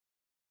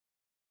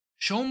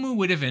 Shomu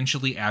would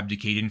eventually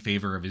abdicate in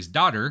favor of his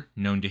daughter,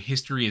 known to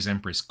history as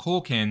Empress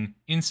Koken,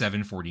 in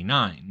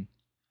 749.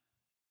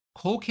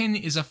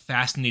 Koken is a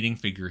fascinating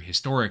figure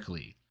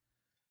historically.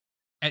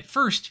 At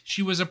first,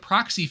 she was a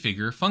proxy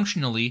figure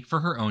functionally for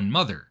her own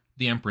mother,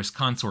 the Empress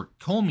consort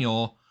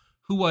Komyo,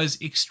 who was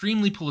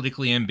extremely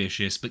politically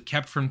ambitious but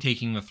kept from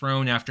taking the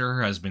throne after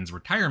her husband's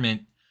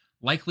retirement,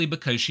 likely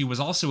because she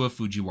was also of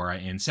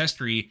Fujiwara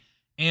ancestry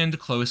and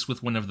close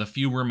with one of the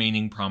few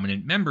remaining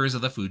prominent members of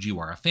the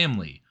Fujiwara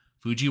family,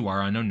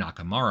 Fujiwara no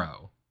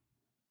Nakamaro.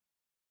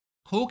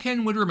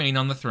 Koken would remain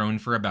on the throne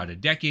for about a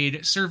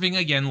decade, serving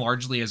again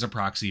largely as a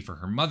proxy for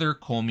her mother,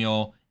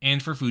 Komyo,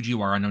 and for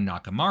Fujiwara no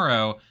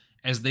Nakamaro,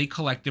 as they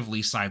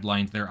collectively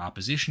sidelined their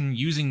opposition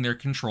using their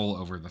control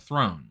over the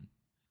throne.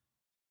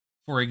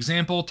 For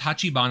example,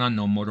 Tachibana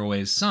no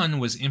Moroe's son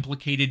was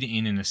implicated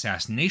in an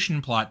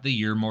assassination plot the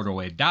year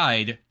Moroe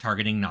died,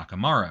 targeting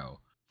Nakamaro.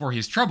 For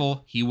his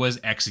trouble, he was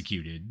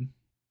executed.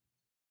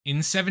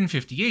 In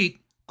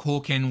 758,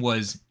 Koken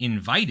was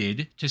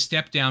invited to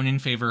step down in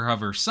favor of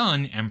her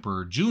son,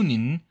 Emperor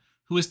Junin,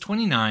 who was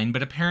 29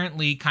 but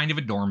apparently kind of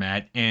a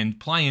doormat and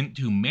pliant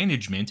to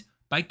management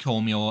by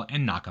Komyo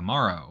and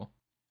Nakamaro.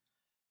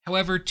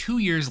 However, 2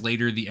 years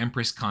later, the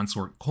Empress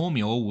consort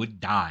Komyo would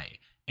die,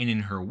 and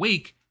in her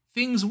wake,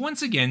 things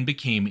once again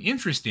became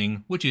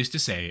interesting, which is to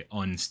say,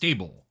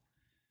 unstable.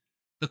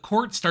 The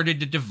court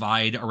started to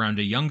divide around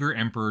a younger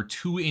emperor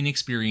too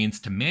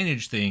inexperienced to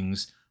manage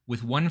things,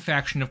 with one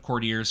faction of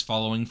courtiers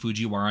following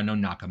Fujiwara no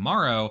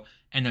Nakamaro,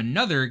 and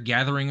another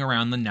gathering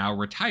around the now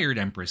retired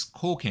Empress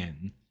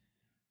Koken.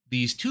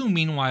 These two,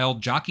 meanwhile,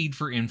 jockeyed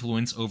for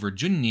influence over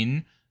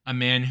Junin, a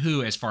man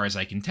who, as far as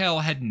I can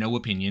tell, had no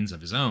opinions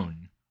of his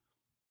own.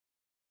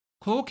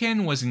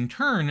 Koken was in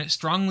turn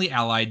strongly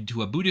allied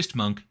to a Buddhist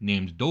monk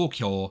named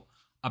Dokyo,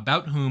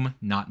 about whom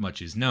not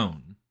much is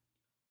known.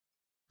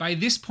 By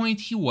this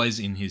point he was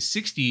in his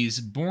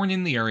 60s, born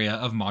in the area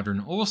of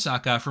modern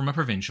Osaka from a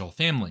provincial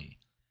family.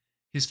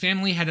 His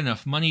family had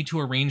enough money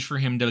to arrange for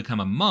him to become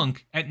a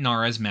monk at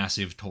Nara's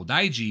massive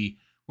Todaiji,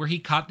 where he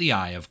caught the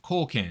eye of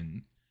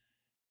Koken.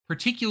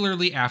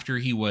 Particularly after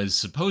he was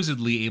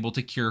supposedly able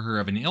to cure her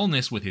of an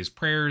illness with his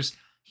prayers,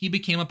 he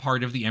became a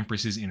part of the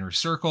Empress's inner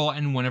circle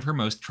and one of her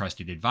most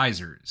trusted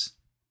advisors.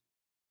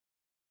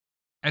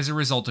 As a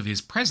result of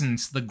his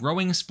presence, the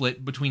growing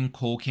split between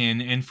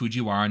Koken and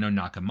Fujiwara no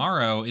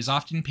Nakamaro is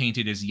often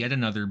painted as yet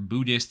another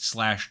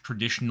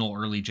Buddhist/traditional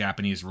early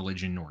Japanese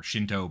religion or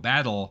Shinto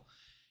battle,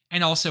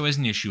 and also as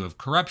an issue of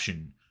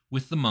corruption,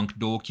 with the monk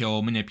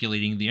Dokyo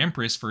manipulating the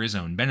empress for his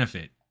own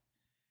benefit.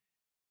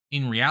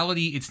 In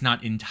reality, it's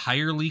not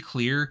entirely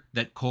clear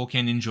that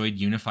Koken enjoyed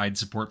unified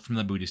support from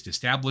the Buddhist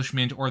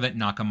establishment or that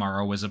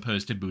Nakamaro was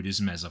opposed to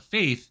Buddhism as a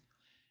faith,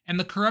 and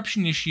the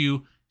corruption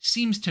issue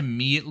seems to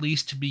me at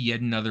least to be yet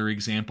another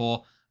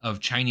example of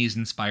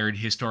Chinese-inspired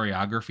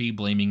historiography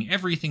blaming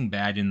everything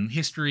bad in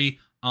history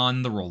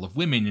on the role of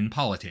women in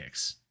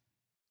politics.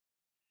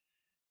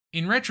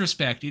 In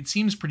retrospect, it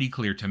seems pretty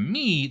clear to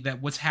me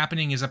that what's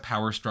happening is a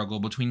power struggle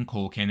between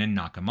Koken and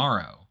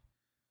Nakamaro.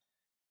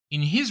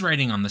 In his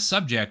writing on the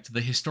subject,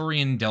 the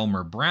historian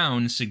Delmer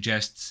Brown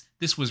suggests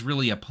this was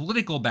really a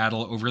political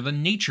battle over the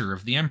nature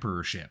of the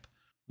emperorship,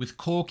 with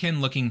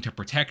Koken looking to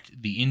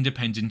protect the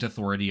independent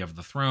authority of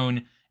the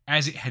throne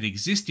as it had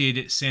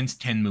existed since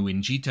Tenmu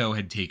and Jito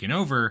had taken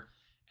over,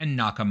 and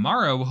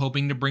Nakamaro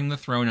hoping to bring the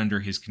throne under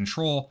his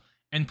control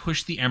and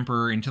push the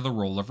emperor into the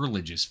role of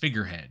religious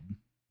figurehead.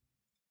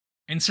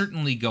 And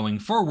certainly going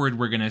forward,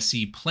 we're going to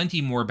see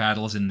plenty more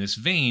battles in this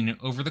vein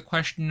over the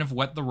question of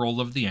what the role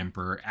of the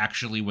emperor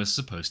actually was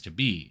supposed to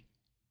be.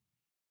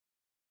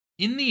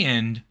 In the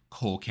end,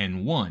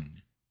 Koken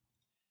won.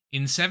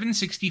 In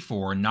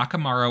 764,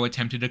 Nakamaro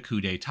attempted a coup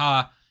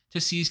d'etat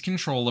to seize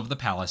control of the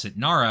palace at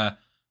Nara,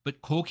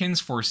 but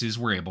Koken's forces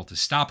were able to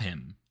stop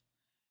him.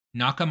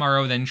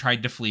 Nakamaro then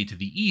tried to flee to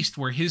the east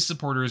where his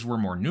supporters were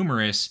more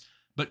numerous,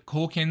 but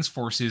Koken's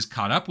forces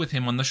caught up with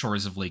him on the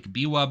shores of Lake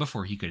Biwa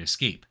before he could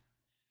escape.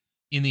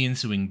 In the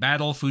ensuing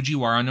battle,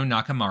 Fujiwara no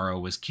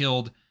Nakamaro was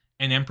killed,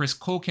 and Empress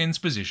Koken's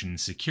position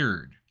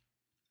secured.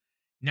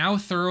 Now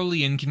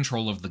thoroughly in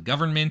control of the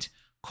government,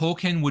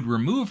 Koken would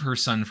remove her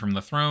son from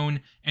the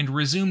throne and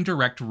resume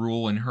direct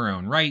rule in her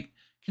own right,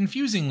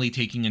 confusingly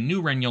taking a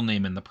new Renyul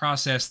name in the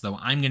process, though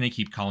I'm going to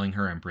keep calling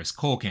her Empress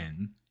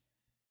Koken.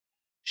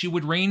 She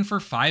would reign for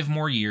 5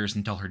 more years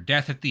until her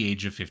death at the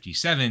age of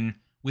 57,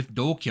 with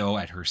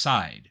Dokyo at her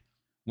side.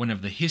 One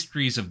of the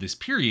histories of this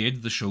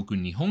period, the Shoku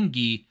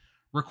Nihongi,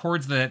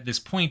 records that at this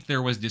point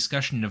there was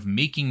discussion of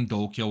making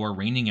Dokyo a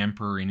reigning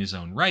emperor in his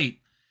own right,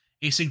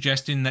 a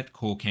suggestion that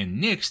Koken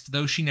nixed,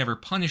 though she never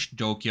punished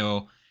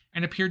Dokyo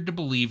and appeared to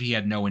believe he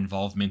had no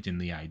involvement in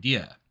the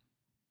idea.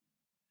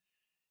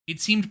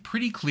 It seemed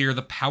pretty clear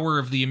the power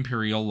of the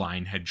imperial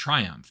line had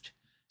triumphed.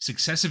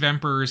 Successive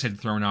emperors had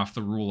thrown off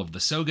the rule of the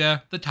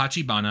Soga, the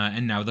Tachibana,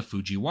 and now the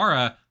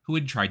Fujiwara, who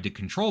had tried to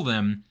control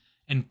them,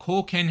 and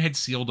Koken had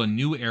sealed a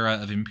new era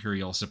of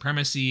imperial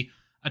supremacy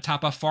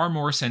atop a far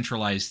more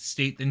centralized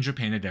state than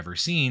Japan had ever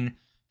seen,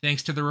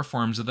 thanks to the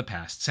reforms of the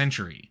past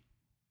century.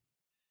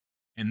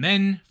 And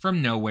then,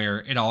 from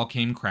nowhere, it all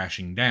came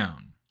crashing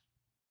down.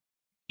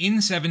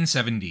 In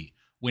 770,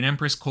 when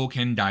Empress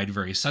Koken died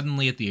very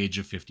suddenly at the age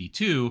of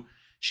 52,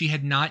 she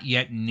had not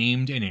yet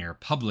named an heir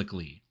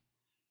publicly.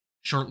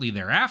 Shortly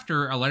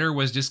thereafter, a letter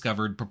was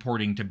discovered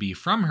purporting to be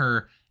from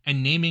her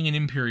and naming an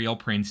imperial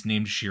prince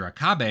named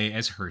Shirakabe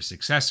as her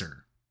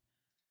successor.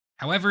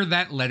 However,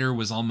 that letter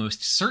was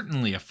almost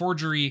certainly a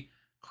forgery,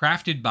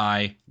 crafted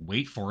by,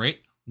 wait for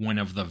it, one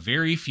of the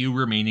very few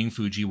remaining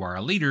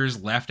Fujiwara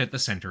leaders left at the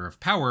center of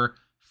power,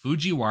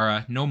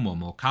 Fujiwara no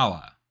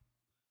Momokawa.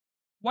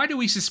 Why do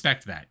we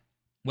suspect that?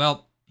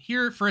 Well,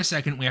 here for a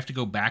second we have to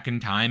go back in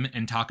time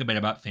and talk a bit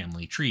about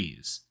family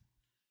trees.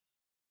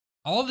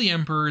 All the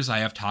emperors I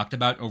have talked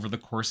about over the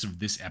course of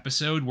this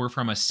episode were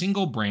from a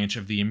single branch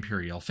of the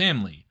imperial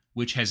family,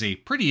 which has a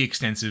pretty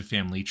extensive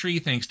family tree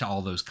thanks to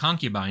all those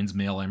concubines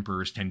male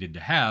emperors tended to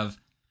have.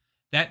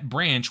 That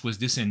branch was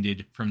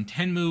descended from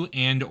Tenmu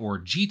and or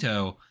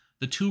Jito,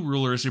 the 2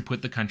 rulers who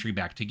put the country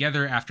back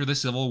together after the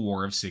Civil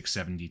War of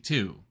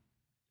 672.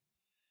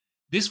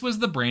 This was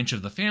the branch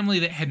of the family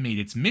that had made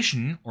its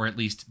mission, or at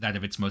least that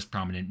of its most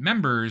prominent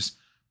members,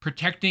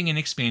 protecting and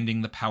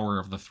expanding the power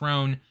of the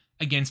throne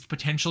against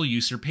potential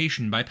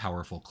usurpation by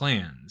powerful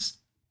clans.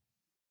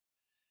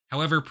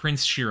 However,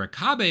 Prince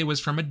Shirakabe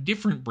was from a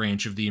different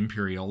branch of the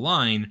imperial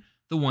line,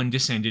 the one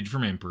descended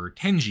from Emperor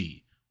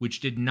Tenji, which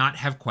did not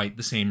have quite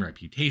the same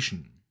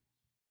reputation.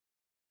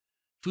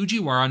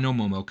 Fujiwara no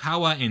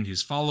Momokawa and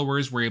his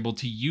followers were able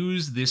to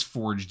use this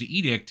forged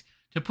edict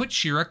to put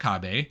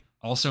Shirakabe,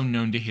 also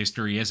known to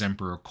history as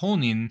Emperor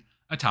Konin,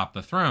 atop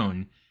the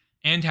throne,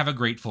 and have a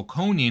grateful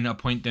Konin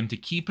appoint them to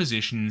key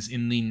positions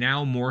in the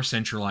now more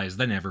centralized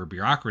than ever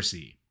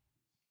bureaucracy.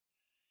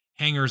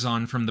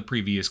 Hangers-on from the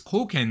previous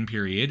Koken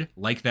period,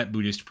 like that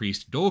Buddhist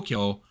priest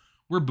Dokyo,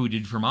 were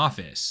booted from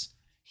office.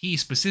 He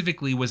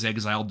specifically was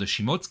exiled to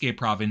Shimotsuke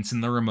province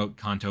in the remote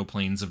Kanto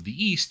plains of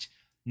the east,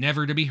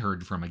 never to be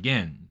heard from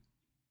again.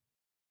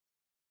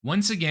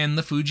 Once again,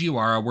 the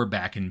Fujiwara were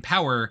back in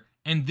power,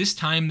 and this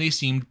time they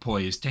seemed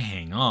poised to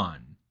hang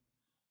on.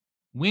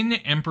 When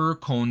Emperor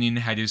Konin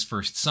had his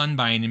first son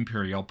by an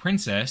imperial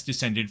princess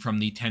descended from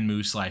the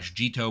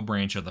Tenmu/Jito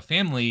branch of the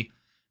family,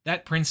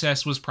 that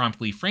princess was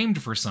promptly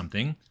framed for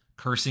something,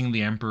 cursing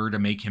the emperor to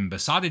make him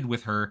besotted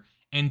with her,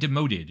 and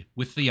demoted,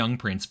 with the young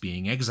prince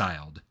being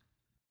exiled.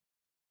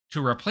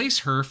 To replace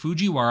her,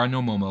 Fujiwara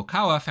no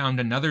Momokawa found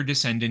another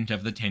descendant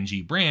of the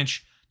Tenji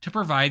branch to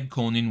provide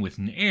Konin with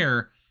an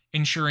heir,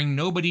 ensuring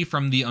nobody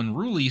from the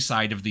unruly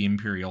side of the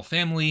imperial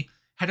family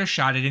had a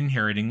shot at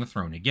inheriting the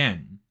throne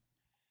again.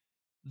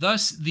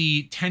 Thus,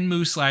 the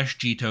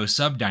Tenmu/Jito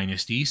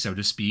sub-dynasty, so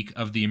to speak,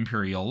 of the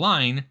imperial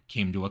line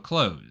came to a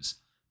close.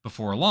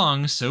 Before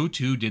long, so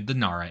too did the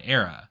Nara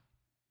era.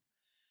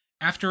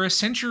 After a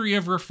century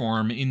of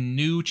reform in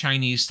new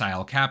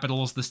Chinese-style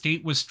capitals, the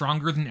state was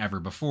stronger than ever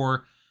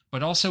before,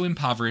 but also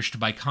impoverished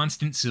by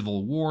constant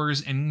civil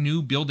wars and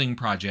new building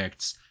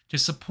projects to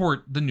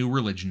support the new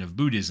religion of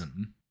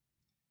Buddhism.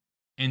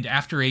 And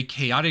after a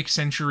chaotic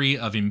century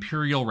of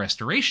imperial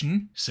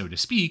restoration, so to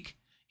speak,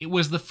 it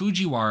was the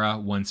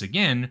Fujiwara, once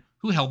again,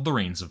 who held the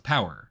reins of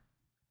power.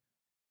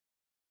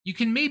 You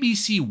can maybe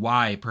see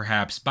why,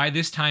 perhaps, by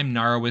this time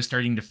Nara was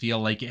starting to feel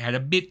like it had a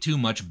bit too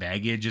much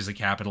baggage as a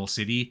capital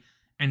city,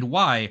 and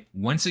why,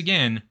 once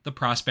again, the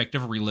prospect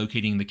of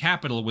relocating the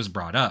capital was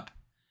brought up.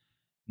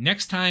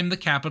 Next time, the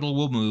capital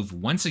will move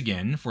once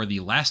again, for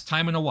the last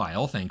time in a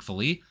while,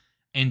 thankfully,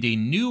 and a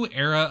new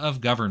era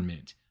of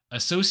government,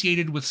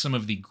 associated with some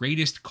of the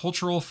greatest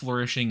cultural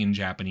flourishing in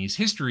Japanese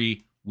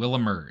history, will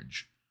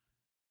emerge.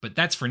 But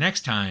that's for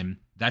next time.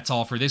 That's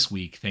all for this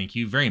week. Thank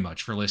you very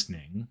much for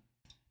listening.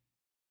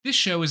 This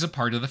show is a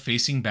part of the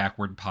Facing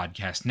Backward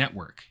podcast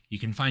network. You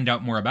can find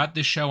out more about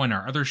this show and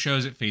our other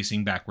shows at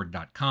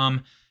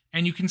facingbackward.com,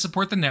 and you can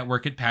support the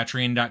network at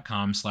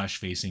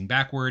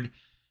patreon.com/facingbackward.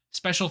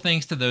 Special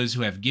thanks to those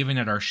who have given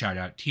at our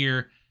shoutout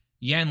tier: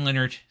 Jan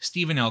Leonard,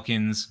 Stephen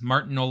Elkins,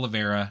 Martin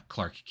Oliveira,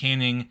 Clark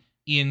Canning,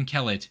 Ian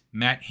Kellett,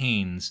 Matt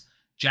Haynes,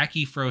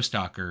 Jackie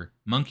Frostocker,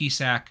 Monkey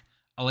Sack,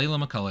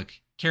 Alayla McCulloch,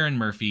 Karen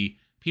Murphy,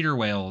 Peter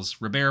Wales,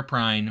 Robert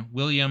Prine,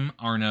 William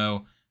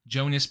Arno,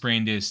 Jonas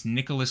Brandis,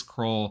 Nicholas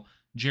Kroll,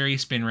 Jerry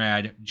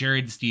Spinrad,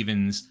 Jared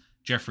Stevens,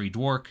 Jeffrey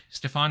Dwork,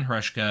 Stefan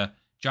Hrushka,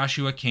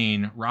 Joshua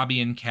Kane, Robbie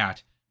and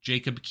Kat,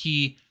 Jacob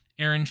Key,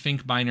 Aaron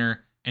Finkbeiner,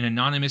 and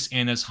Anonymous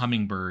Anna's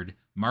Hummingbird,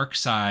 Mark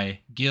Sai,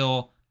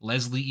 Gil,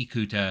 Leslie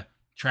Ikuta,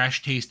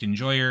 Trash Taste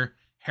Enjoyer,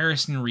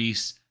 Harrison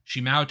Reese,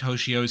 Shimao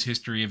Toshio's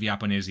History of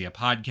Japonesia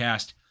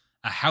podcast,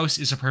 A House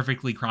is a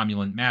Perfectly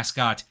Cromulent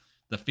Mascot,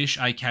 The Fish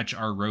I Catch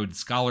Are Rhodes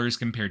Scholars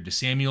Compared to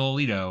Samuel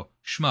Alito,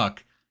 Schmuck,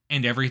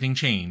 and Everything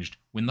Changed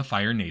When the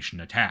Fire Nation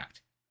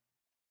Attacked.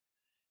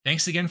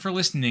 Thanks again for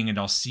listening, and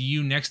I'll see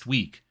you next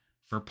week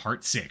for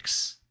Part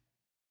 6.